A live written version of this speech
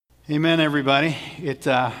Amen, everybody.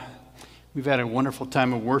 We've had a wonderful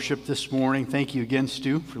time of worship this morning. Thank you again,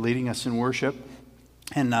 Stu, for leading us in worship.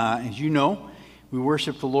 And as you know, we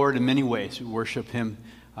worship the Lord in many ways. We worship Him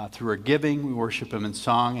through our giving, we worship Him in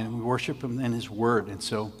song, and we worship Him in His Word. And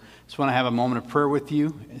so I just want to have a moment of prayer with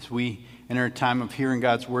you as we enter a time of hearing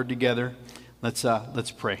God's Word together. Let's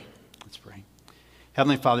pray. Let's pray.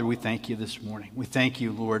 Heavenly Father, we thank you this morning. We thank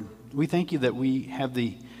you, Lord. We thank you that we have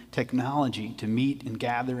the technology to meet and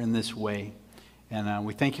gather in this way. And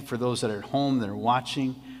we thank you for those that are at home, that are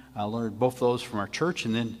watching, Lord, both those from our church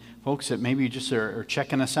and then folks that maybe just are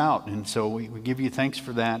checking us out. And so we give you thanks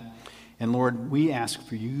for that. And Lord, we ask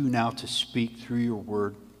for you now to speak through your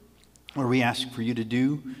word. Lord, we ask for you to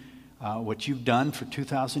do what you've done for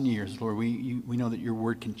 2,000 years. Lord, we know that your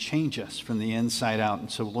word can change us from the inside out.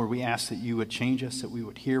 And so, Lord, we ask that you would change us, that we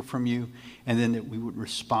would hear from you, and then that we would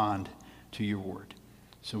respond to your word.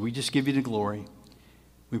 So we just give you the glory.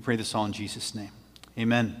 We pray this all in Jesus' name.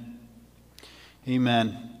 Amen.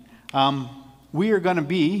 Amen. We are going to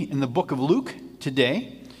be in the book of Luke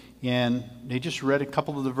today. And they just read a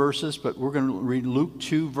couple of the verses, but we're going to read Luke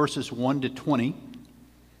 2, verses 1 to 20.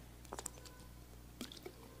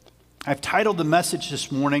 I've titled the message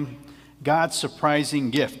this morning, God's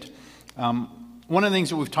Surprising Gift. One of the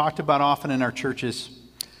things that we've talked about often in our church is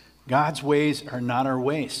God's ways are not our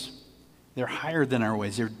ways. They're higher than our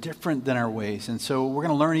ways. They're different than our ways. And so we're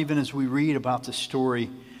going to learn even as we read about the story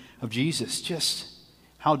of Jesus, just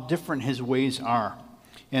how different his ways are.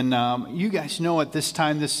 And you guys know at this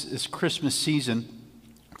time, this Christmas season,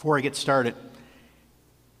 before I get started,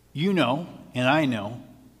 you know, and I know,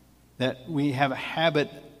 that we have a habit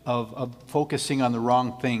of focusing on the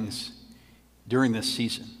wrong things during this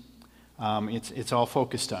season. It's all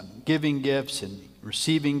focused on giving gifts and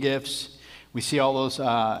receiving gifts. We see all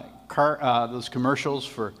those commercials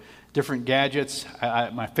for different gadgets.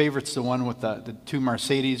 My favorite's the one with the two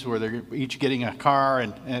Mercedes where they're each getting a car,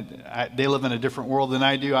 and they live in a different world than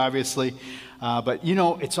I do, obviously. But, you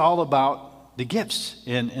know, it's all about the gifts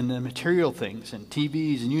and the material things and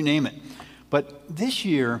TVs and you name it. But this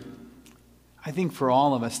year, I think for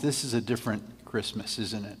all of us, this is a different Christmas,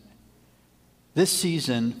 isn't it? This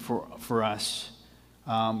season for us,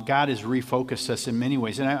 God has refocused us in many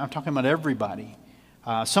ways. And I'm talking about everybody.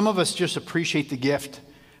 Some of us just appreciate the gift,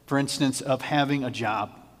 for instance, of having a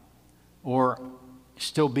job or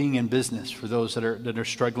still being in business for those that are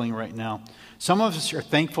struggling right now. Some of us are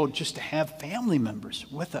thankful just to have family members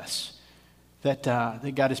with us that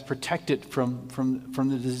God has protected from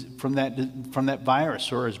that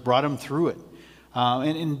virus or has brought them through it.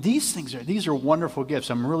 And these are wonderful gifts.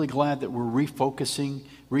 I'm really glad that we're refocusing,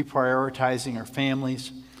 reprioritizing our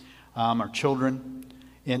families, our children,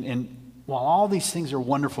 and while all these things are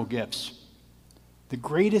wonderful gifts, the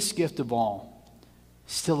greatest gift of all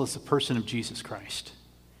still is the person of Jesus Christ.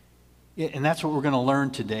 And that's what we're going to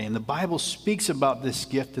learn today. And the Bible speaks about this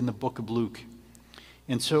gift in the book of Luke.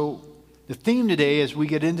 And so the theme today as we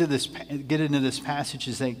get into this passage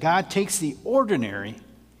is that God takes the ordinary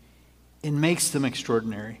and makes them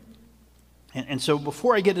extraordinary. And so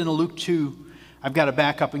before I get into Luke 2, I've got to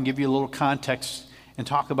back up and give you a little context and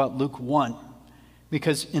talk about Luke 1.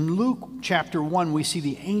 Because in Luke chapter 1, we see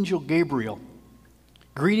the angel Gabriel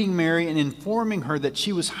greeting Mary and informing her that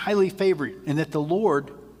she was highly favored and that the Lord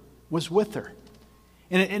was with her.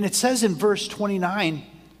 And it says in verse 29,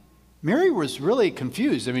 Mary was really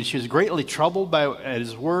confused. I mean, she was greatly troubled by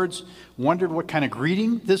his words, wondered what kind of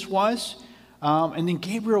greeting this was. And then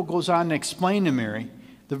Gabriel goes on to explain to Mary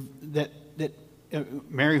that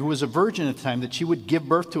Mary, who was a virgin at the time, that she would give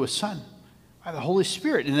birth to a son by the Holy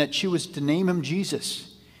Spirit, and that she was to name him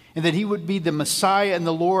Jesus, and that he would be the Messiah and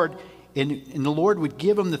the Lord, and the Lord would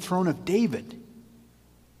give him the throne of David,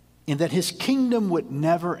 and that his kingdom would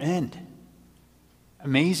never end.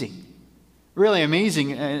 Amazing. Really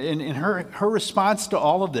amazing. And her response to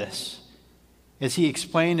all of this, as he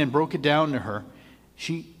explained and broke it down to her,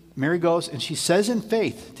 Mary goes and she says in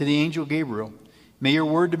faith to the angel Gabriel, "May your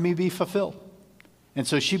word to me be fulfilled." And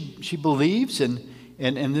so she believes, and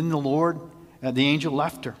then the angel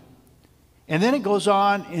left her. And then it goes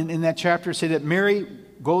on in that chapter to say that Mary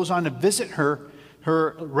goes on to visit her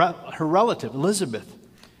relative, Elizabeth,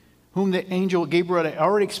 whom the angel Gabriel had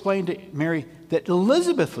already explained to Mary that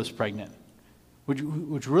Elizabeth was pregnant,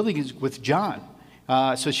 which really is with John.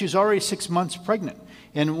 So she was already 6 months pregnant.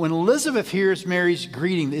 And when Elizabeth hears Mary's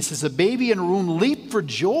greeting, this is a baby in a room leaped for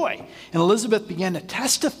joy. And Elizabeth began to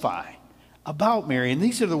testify about Mary. And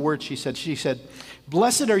these are the words she said. She said,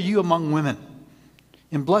 "Blessed are you among women,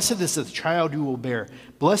 and blessed is the child you will bear.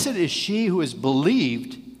 Blessed is she who has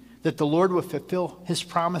believed that the Lord will fulfill his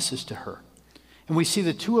promises to her. And we see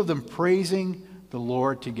the two of them praising the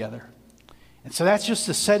Lord together. And so that's just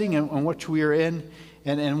the setting in which we are in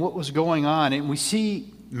and what was going on. And we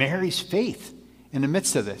see Mary's faith in the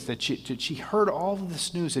midst of this, that she heard all of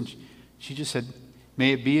this news and she just said,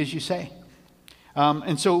 may it be as you say.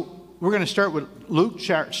 And so we're going to start with Luke,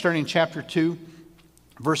 starting chapter 2,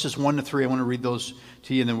 verses 1 to 3. I want to read those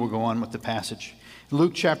to you, and then we'll go on with the passage.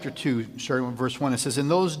 Luke chapter 2, starting with verse 1, it says, in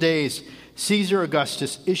those days, Caesar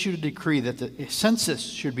Augustus issued a decree that the census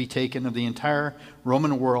should be taken of the entire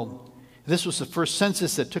Roman world. This was the first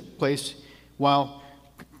census that took place while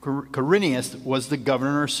Quirinius was the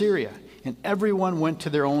governor of Syria, and everyone went to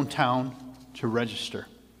their own town to register.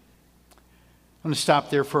 I'm going to stop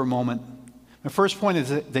there for a moment. My first point is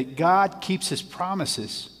that God keeps his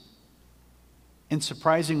promises in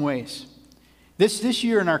surprising ways. This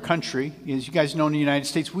year in our country, as you guys know, in the United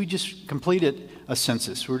States, we just completed a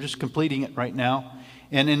census. We're just completing it right now.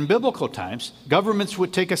 And in biblical times, governments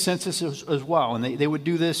would take a census as well, and they would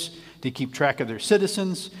do this to keep track of their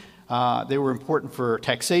citizens. They were important for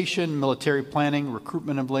taxation, military planning,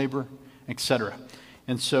 recruitment of labor, etc.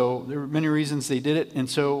 And so there were many reasons they did it. And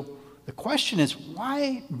so the question is,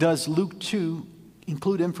 why does Luke 2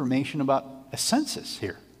 include information about a census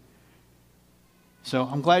here? So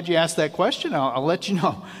I'm glad you asked that question. I'll let you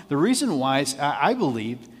know. The reason why is, I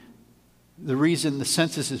believe, the reason the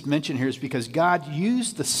census is mentioned here is because God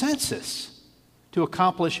used the census to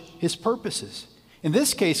accomplish his purposes. In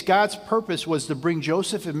this case, God's purpose was to bring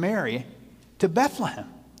Joseph and Mary to Bethlehem,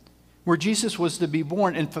 where Jesus was to be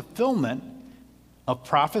born in fulfillment of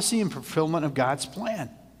prophecy and fulfillment of God's plan.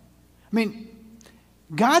 I mean,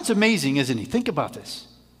 God's amazing, isn't he? Think about this.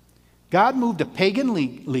 God moved a pagan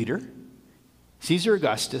leader, Caesar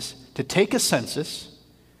Augustus, to take a census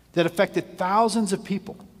that affected thousands of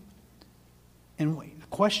people. And the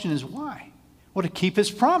question is why? Well, to keep his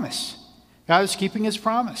promise. God is keeping his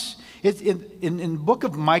promise. In the book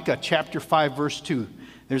of Micah, chapter 5, verse 2,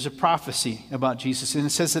 there's a prophecy about Jesus, and it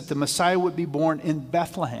says that the Messiah would be born in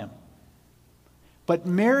Bethlehem. But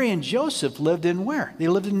Mary and Joseph lived in where? They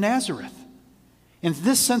lived in Nazareth. And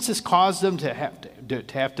this census caused them to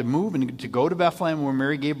have to move and to go to Bethlehem, where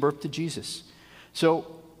Mary gave birth to Jesus.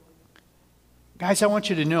 So, guys, I want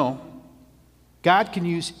you to know, God can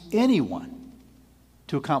use anyone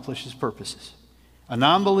to accomplish his purposes. A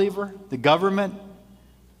non-believer, the government,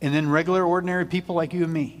 and then regular, ordinary people like you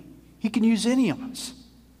and me. He can use any of us.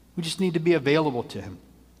 We just need to be available to him.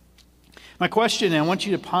 My question, and I want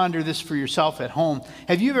you to ponder this for yourself at home.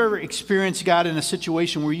 Have you ever experienced God in a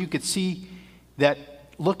situation where you could see that,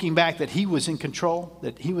 looking back, that he was in control,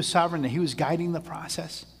 that he was sovereign, that he was guiding the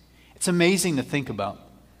process? It's amazing to think about.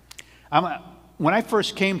 When I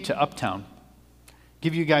first came to Uptown,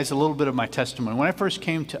 give you guys a little bit of my testimony. When I first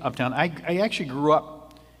came to Uptown, I actually grew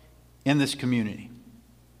up in this community.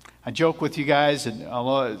 I joke with you guys, and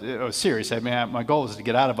although it was serious, I mean, my goal was to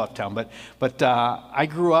get out of Uptown, but I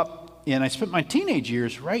grew up, and I spent my teenage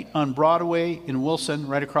years right on Broadway in Wilson,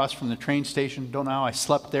 right across from the train station. Don't know how I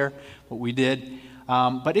slept there, but we did.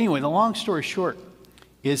 But anyway, the long story short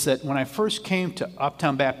is that when I first came to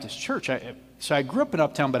Uptown Baptist Church, so I grew up in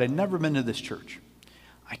Uptown, but I'd never been to this church.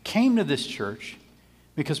 I came to this church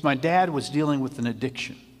because my dad was dealing with an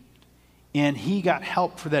addiction, and he got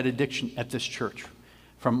help for that addiction at this church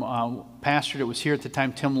from a pastor that was here at the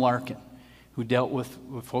time, Tim Larkin, who dealt with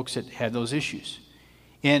folks that had those issues.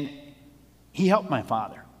 And he helped my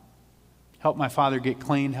father get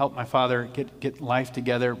clean, helped my father get life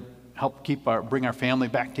together, helped bring our family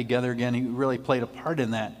back together again. He really played a part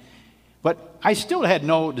in that. But I still had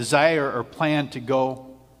no desire or plan to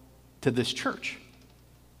go to this church.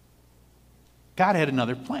 God had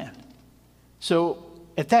another plan. So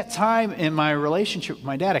at that time in my relationship with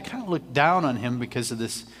my dad, I kind of looked down on him because of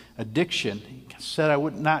this addiction. He said I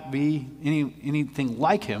would not be anything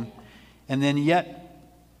like him. And then yet,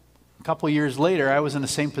 a couple of years later, I was in the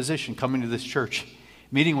same position coming to this church,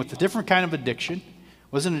 meeting with a different kind of addiction.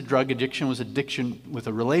 It wasn't a drug addiction, it was addiction with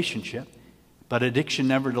a relationship, but addiction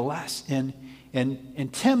nevertheless. And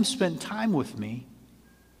Tim spent time with me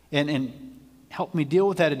and helped me deal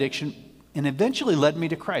with that addiction, and eventually led me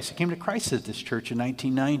to Christ. I came to Christ at this church in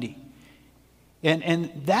 1990.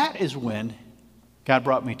 And that is when God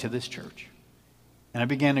brought me to this church. And I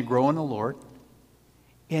began to grow in the Lord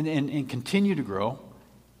and continue to grow.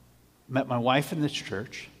 Met my wife in this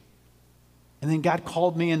church. And then God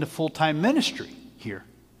called me into full-time ministry here.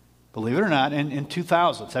 Believe it or not, in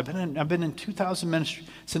 2000. So I've been in 2000 ministry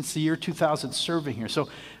since the year 2000 serving here. So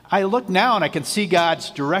I look now and I can see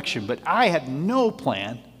God's direction, but I had no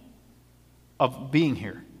plan of being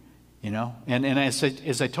here, you know. And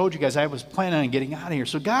as I told you guys, I was planning on getting out of here.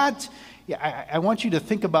 So God, I want you to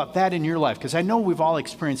think about that in your life, because I know we've all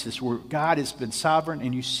experienced this where God has been sovereign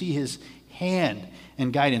and you see his hand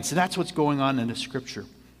and guidance. And that's what's going on in the scripture.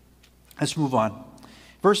 Let's move on.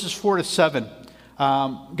 Verses 4 to 7.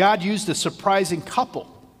 God used a surprising couple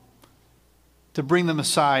to bring the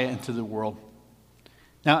Messiah into the world.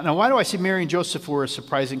 Now, why do I say Mary and Joseph were a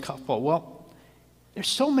surprising couple? Well, there's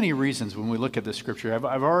so many reasons when we look at the scripture.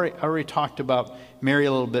 I've already talked about Mary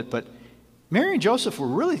a little bit, but Mary and Joseph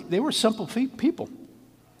they were simple people.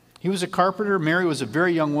 He was a carpenter. Mary was a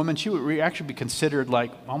very young woman. She would actually be considered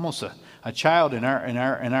like almost a child in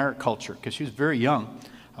our culture, because she was very young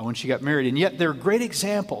when she got married. And yet they're great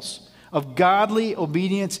examples of godly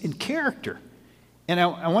obedience and character. And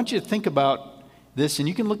I want you to think about this, and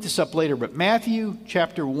you can look this up later, but Matthew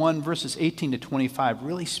chapter 1, verses 18 to 25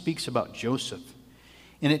 really speaks about Joseph.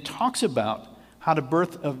 And it talks about how the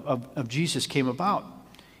birth of Jesus came about.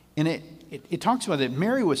 And it talks about that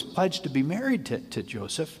Mary was pledged to be married to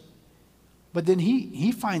Joseph, but then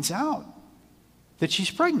he finds out that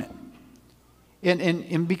she's pregnant.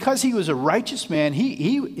 And because he was a righteous man,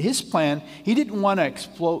 his plan, he didn't want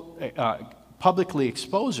to publicly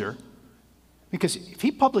expose her, because if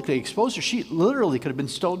he publicly exposed her, she literally could have been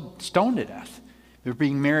stoned to death for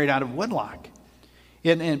being married out of wedlock.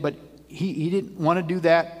 But he didn't want to do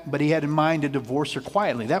that, but he had in mind to divorce her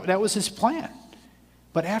quietly. That was his plan.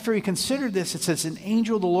 But after he considered this, it says, an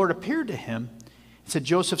angel of the Lord appeared to him and said,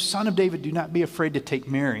 Joseph, son of David, do not be afraid to take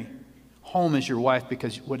Mary home as your wife,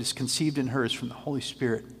 because what is conceived in her is from the Holy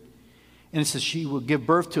Spirit. And it says, she will give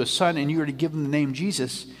birth to a son, and you are to give him the name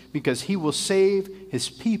Jesus, because he will save his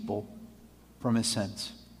people from his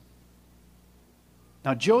sins.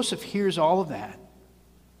 Now Joseph hears all of that.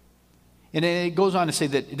 And it goes on to say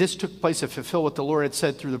that this took place to fulfill what the Lord had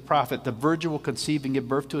said through the prophet. The virgin will conceive and give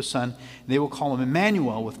birth to a son, and they will call him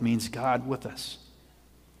Emmanuel, which means God with us.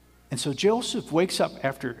 And so Joseph wakes up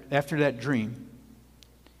after that dream,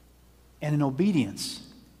 and in obedience,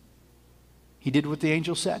 he did what the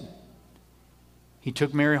angel said. He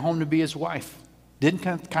took Mary home to be his wife.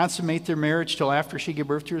 Didn't consummate their marriage till after she gave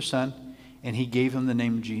birth to her son, and he gave him the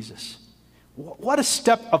name Jesus. What a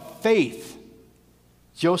step of faith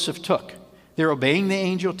Joseph took. They're obeying the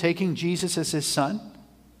angel, taking Jesus as his son.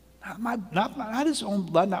 Not his own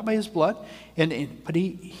blood, not by his blood. But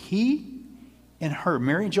he and her,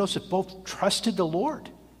 Mary and Joseph, both trusted the Lord.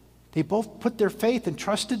 They both put their faith and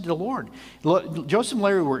trusted the Lord. Joseph and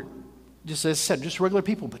Mary were, just as I said, just regular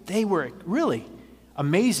people, but they were really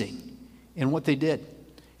amazing in what they did.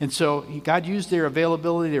 And so God used their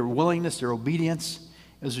availability, their willingness, their obedience.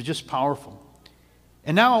 It was just powerful.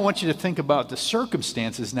 And now I want you to think about the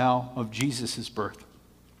circumstances now of Jesus' birth.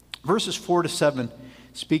 Verses 4 to 7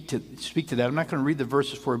 speak to that. I'm not going to read the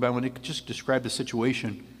verses for you, but I want to just describe the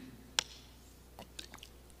situation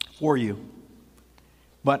for you.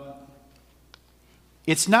 But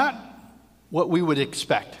it's not what we would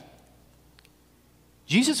expect.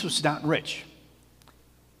 Jesus was not rich.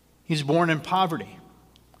 He's born in poverty.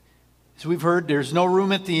 As we've heard, there's no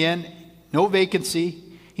room at the inn, no vacancy.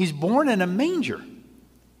 He's born in a manger.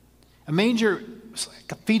 A manger is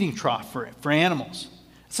like a feeding trough for animals.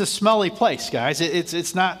 It's a smelly place, guys.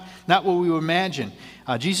 It's not what we would imagine.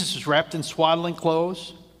 Jesus was wrapped in swaddling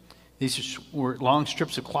clothes. These were long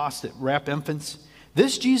strips of cloth that wrap infants.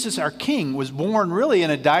 This Jesus, our King, was born really in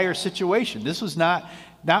a dire situation. This was not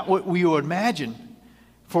what we would imagine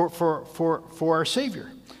for our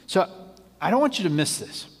Savior. So I don't want you to miss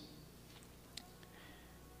this.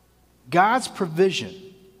 God's provision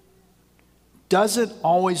doesn't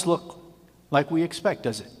always look like we expect,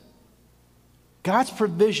 does it? God's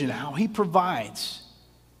provision, how he provides,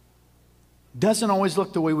 doesn't always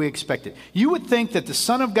look the way we expect it. You would think that the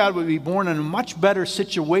Son of God would be born in a much better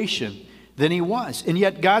situation than he was. And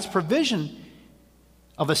yet God's provision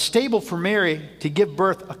of a stable for Mary to give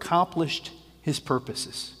birth accomplished his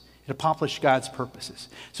purposes. It accomplished God's purposes.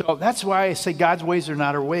 So that's why I say God's ways are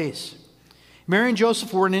not our ways. Mary and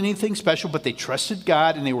Joseph weren't anything special, but they trusted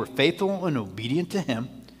God and they were faithful and obedient to him.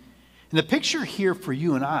 And the picture here for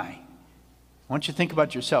you and I want you to think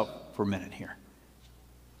about yourself for a minute here.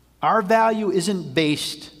 Our value isn't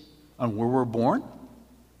based on where we're born,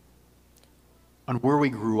 on where we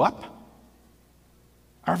grew up.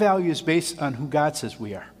 Our value is based on who God says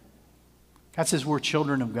we are. God says we're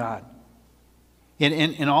children of God.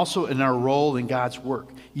 And also in our role in God's work.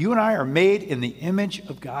 You and I are made in the image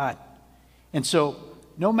of God. And so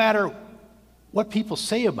no matter what people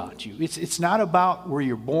say about you, it's not about where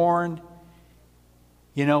you're born,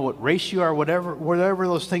 what race you are, whatever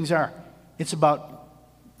those things are. It's about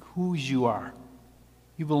whose you are.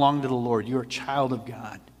 You belong to the Lord. You're a child of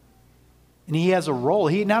God. And he has a role.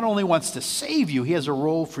 He not only wants to save you, he has a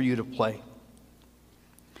role for you to play.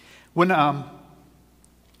 When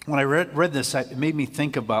I read this, it made me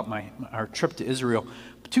think about our trip to Israel.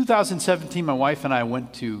 2017, my wife and I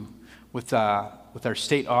went with our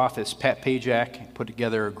state office. Pat Pajak put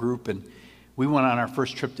together a group, and we went on our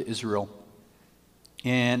first trip to Israel.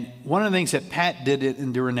 And one of the things that Pat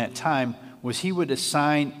did during that time was he would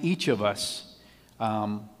assign each of us,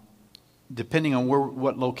 depending on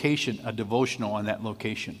what location, a devotional on that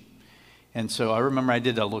location. And so I remember I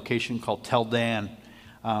did a location called Tel Dan.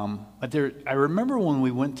 I remember when we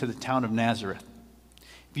went to the town of Nazareth.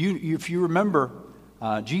 If you remember,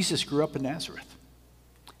 Jesus grew up in Nazareth.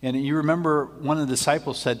 And you remember one of the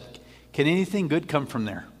disciples said, "Can anything good come from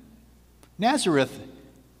there?" Nazareth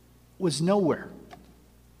was nowhere.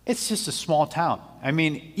 It's just a small town. I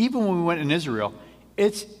mean, even when we went in Israel,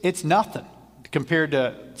 it's nothing compared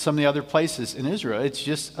to some of the other places in Israel. It's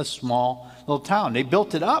just a small little town. They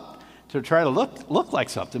built it up to try to look like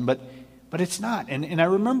something, but it's not. And I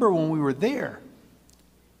remember when we were there,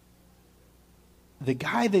 the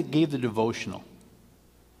guy that gave the devotional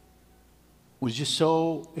was just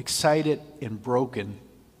so excited and broken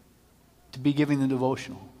to be giving the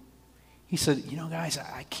devotional. He said, guys,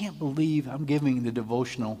 I can't believe I'm giving the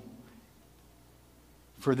devotional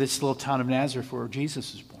for this little town of Nazareth where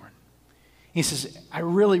Jesus was born. He says, I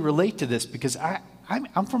really relate to this because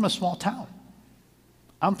I'm from a small town.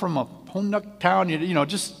 I'm from a Ponduck town,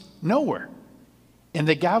 just nowhere. And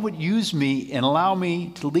that God would use me and allow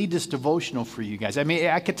me to lead this devotional for you guys. I mean,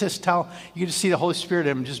 I could just tell, you could just see the Holy Spirit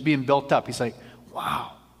in him just being built up. He's like,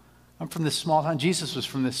 wow, I'm from this small town. Jesus was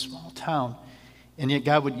from this small town. And yet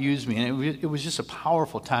God would use me. And it was just a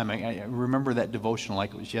powerful time. I remember that devotional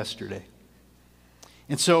like it was yesterday.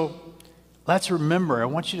 And so let's remember, I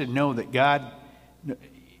want you to know that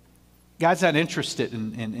God's not interested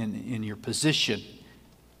in your position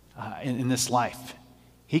in this life.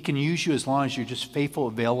 He can use you as long as you're just faithful,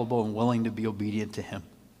 available, and willing to be obedient to him.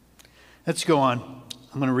 Let's go on.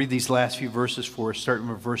 I'm going to read these last few verses for us, starting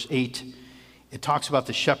with verse 8. It talks about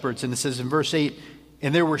the shepherds, and it says in verse 8,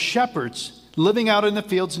 "And there were shepherds living out in the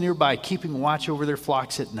fields nearby, keeping watch over their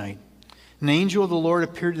flocks at night. An angel of the Lord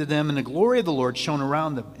appeared to them, and the glory of the Lord shone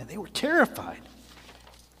around them, and they were terrified.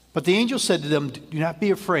 But the angel said to them, 'Do not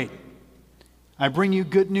be afraid. I bring you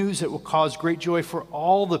good news that will cause great joy for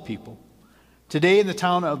all the people. Today in the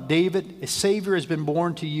town of David, a Savior has been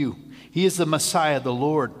born to you. He is the Messiah, the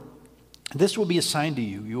Lord. This will be a sign to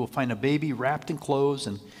you. You will find a baby wrapped in clothes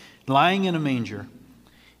and lying in a manger.'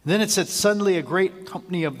 And then it said, suddenly a great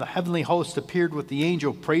company of the heavenly host appeared with the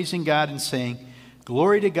angel, praising God and saying,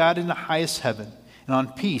 'Glory to God in the highest heaven, and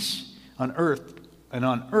on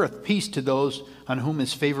earth peace to those on whom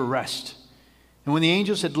his favor rests.' And when the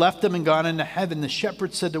angels had left them and gone into heaven, the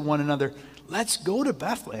shepherds said to one another, 'Let's go to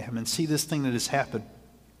Bethlehem and see this thing that has happened,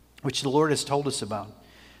 which the Lord has told us about.'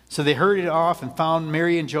 So they hurried off and found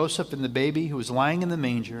Mary and Joseph and the baby who was lying in the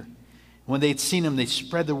manger. When they had seen him, they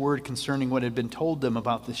spread the word concerning what had been told them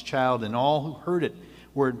about this child, and all who heard it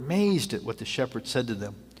were amazed at what the shepherds said to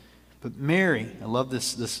them. But Mary," I love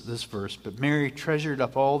this verse, "but Mary treasured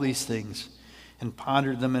up all these things and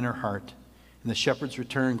pondered them in her heart. And the shepherds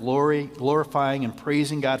returned, glorifying and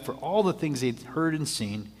praising God for all the things they had heard and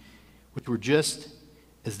seen, which were just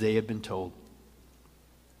as they had been told."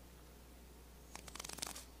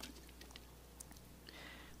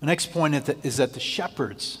 The next point is that the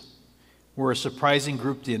shepherds were a surprising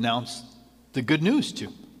group to announce the good news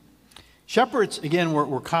to. Shepherds, again,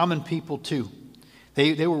 were common people too.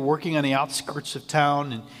 They were working on the outskirts of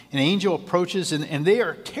town, and an angel approaches, and they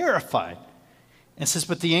are terrified. And says,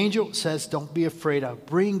 but the angel says, "Don't be afraid. I'll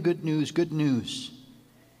bring good news, good news.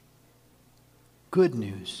 Good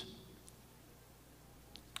news."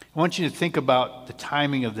 I want you to think about the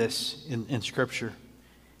timing of this in Scripture.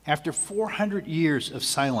 After 400 years of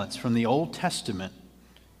silence from the Old Testament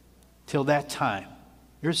till that time,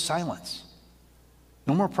 there's silence.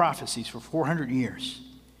 No more prophecies for 400 years.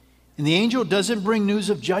 And the angel doesn't bring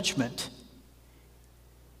news of judgment,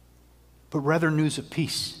 but rather news of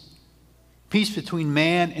peace. Peace between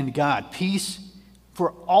man and God. Peace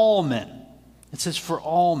for all men. It says for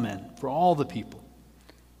all men, for all the people.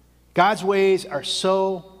 God's ways are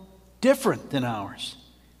so different than ours.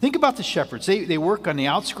 Think about the shepherds. They work on the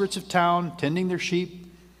outskirts of town, tending their sheep.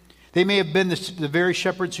 They may have been the very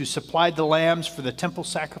shepherds who supplied the lambs for the temple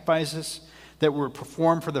sacrifices that were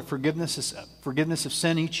performed for the forgiveness of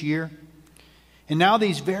sin each year. And now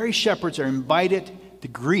these very shepherds are invited to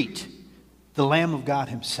greet the Lamb of God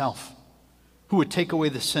himself, who would take away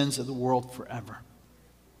the sins of the world forever.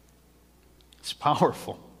 It's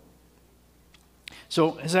powerful.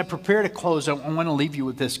 So as I prepare to close, I want to leave you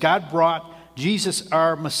with this. God brought Jesus,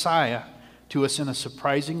 our Messiah, to us in a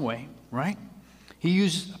surprising way, right? He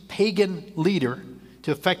used a pagan leader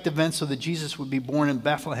to effect events so that Jesus would be born in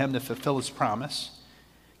Bethlehem to fulfill his promise.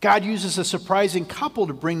 God uses a surprising couple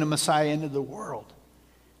to bring the Messiah into the world.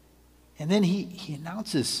 And then he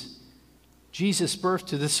announces Jesus' birth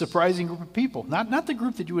to this surprising group of people, not the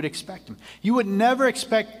group that you would expect him. You would never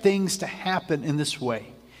expect things to happen in this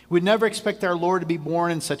way. We'd never expect our Lord to be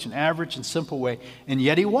born in such an average and simple way, and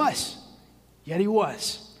yet he was. Yet he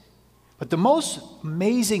was. But the most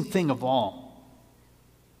amazing thing of all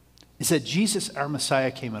is that Jesus, our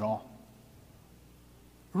Messiah, came at all.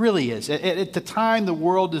 It really is. At the time the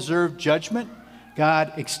world deserved judgment,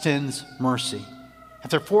 God extends mercy.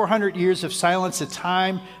 After 400 years of silence, a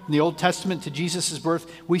time from the Old Testament to Jesus' birth,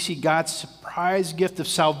 we see God's surprise gift of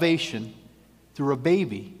salvation through a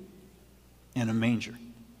baby in a manger.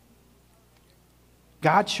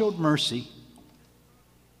 God showed mercy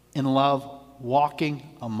in love walking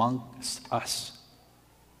amongst us.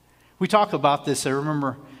 We talk about this. I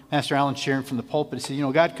remember Pastor Allen sharing from the pulpit. He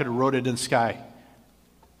said, God could have wrote it in the sky.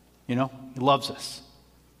 He loves us.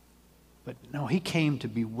 But no, he came to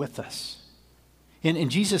be with us. And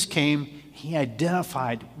Jesus came, he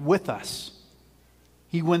identified with us.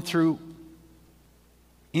 He went through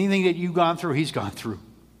anything that you've gone through, he's gone through.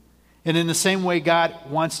 And in the same way, God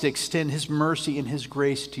wants to extend his mercy and his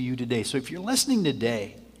grace to you today. So if you're listening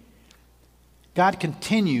today, God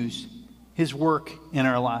continues his work in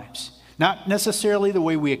our lives. Not necessarily the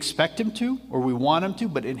way we expect him to or we want him to,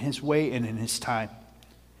 but in his way and in his time.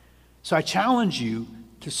 So I challenge you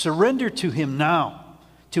to surrender to him now,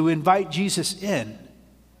 to invite Jesus in,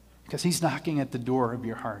 because he's knocking at the door of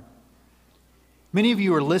your heart. Many of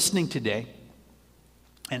you are listening today,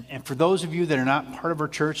 and for those of you that are not part of our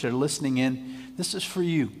church that are listening in, this is for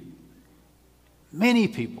you. Many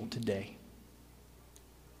people today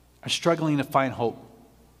are struggling to find hope.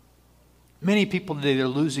 Many people today, they're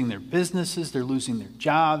losing their businesses, they're losing their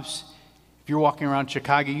jobs. If you're walking around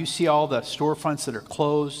Chicago, you see all the storefronts that are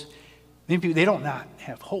closed. Many people, they don't not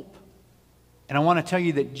have hope. And I want to tell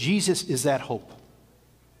you that Jesus is that hope.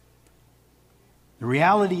 The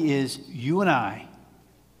reality is, you and I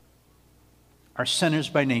are sinners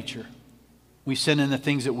by nature. We sin in the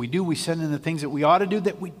things that we do. We sin in the things that we ought to do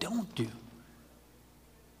that we don't do.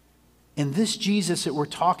 And this Jesus that we're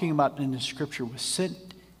talking about in the scripture was sent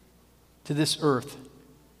to this earth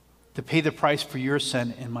to pay the price for your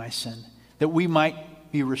sin and my sin, that we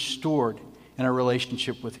might be restored in our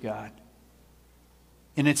relationship with God.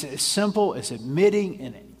 And it's as simple as admitting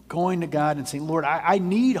and going to God and saying, Lord, I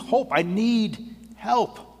need hope. I need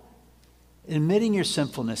help. Admitting your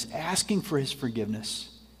sinfulness, asking for his forgiveness,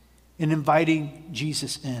 and inviting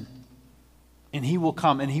Jesus in. And he will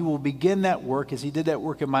come and he will begin that work as he did that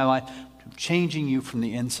work in my life, changing you from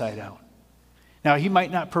the inside out. Now, he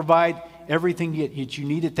might not provide everything that you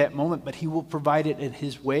need at that moment, but he will provide it in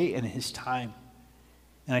his way and in his time.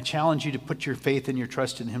 And I challenge you to put your faith and your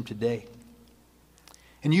trust in him today.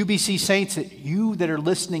 And UBC saints, you that are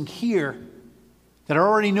listening here, that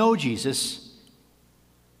already know Jesus,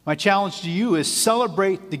 my challenge to you is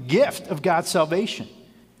celebrate the gift of God's salvation.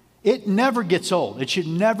 It never gets old. It should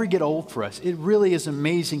never get old for us. It really is an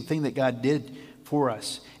amazing thing that God did for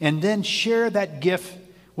us. And then share that gift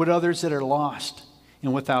with others that are lost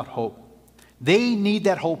and without hope. They need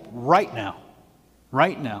that hope right now.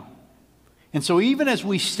 Right now. And so even as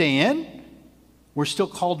we stay in, we're still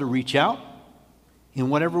called to reach out in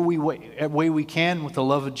whatever way we can with the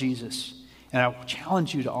love of Jesus. And I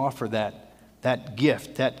challenge you to offer that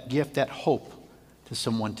gift, that hope to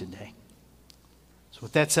someone today. So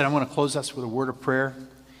with that said, I want to close us with a word of prayer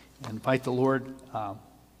and invite the Lord.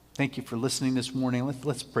 Thank you for listening this morning.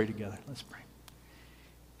 Let's pray together. Let's pray.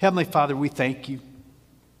 Heavenly Father, we thank you.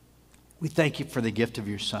 We thank you for the gift of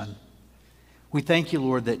your Son. We thank you,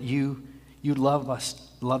 Lord, that you loved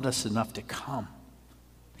us enough to come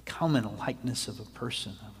in a likeness of a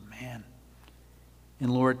person, of a man.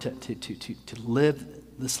 And Lord, to live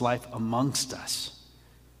this life amongst us,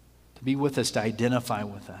 to be with us, to identify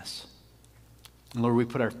with us. And Lord, we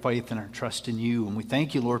put our faith and our trust in you. And we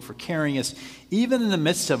thank you, Lord, for carrying us even in the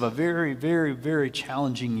midst of a very, very, very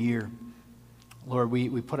challenging year. Lord,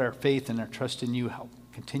 we put our faith and our trust in you. Help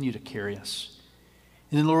continue to carry us.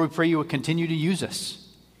 And then, Lord, we pray you will continue to use us.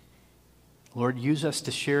 Lord, use us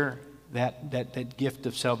to share that gift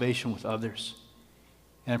of salvation with others.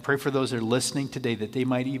 And I pray for those that are listening today that they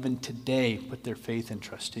might even today put their faith and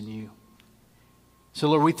trust in you. So,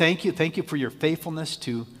 Lord, we thank you. Thank you for your faithfulness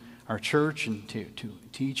to our church and to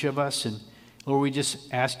each of us. And, Lord, we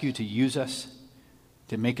just ask you to use us,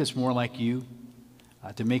 to make us more like you.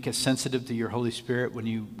 to make us sensitive to your Holy Spirit when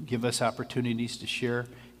you give us opportunities to share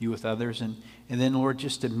you with others. And then, Lord,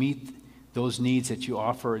 just to meet those needs that you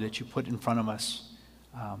offer, that you put in front of us,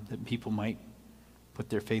 that people might put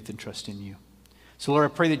their faith and trust in you. So, Lord,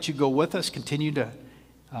 I pray that you go with us, continue to,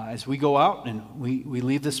 as we go out and we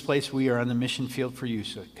leave this place, we are on the mission field for you.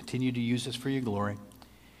 So continue to use us for your glory.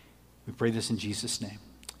 We pray this in Jesus' name.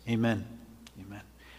 Amen. Amen.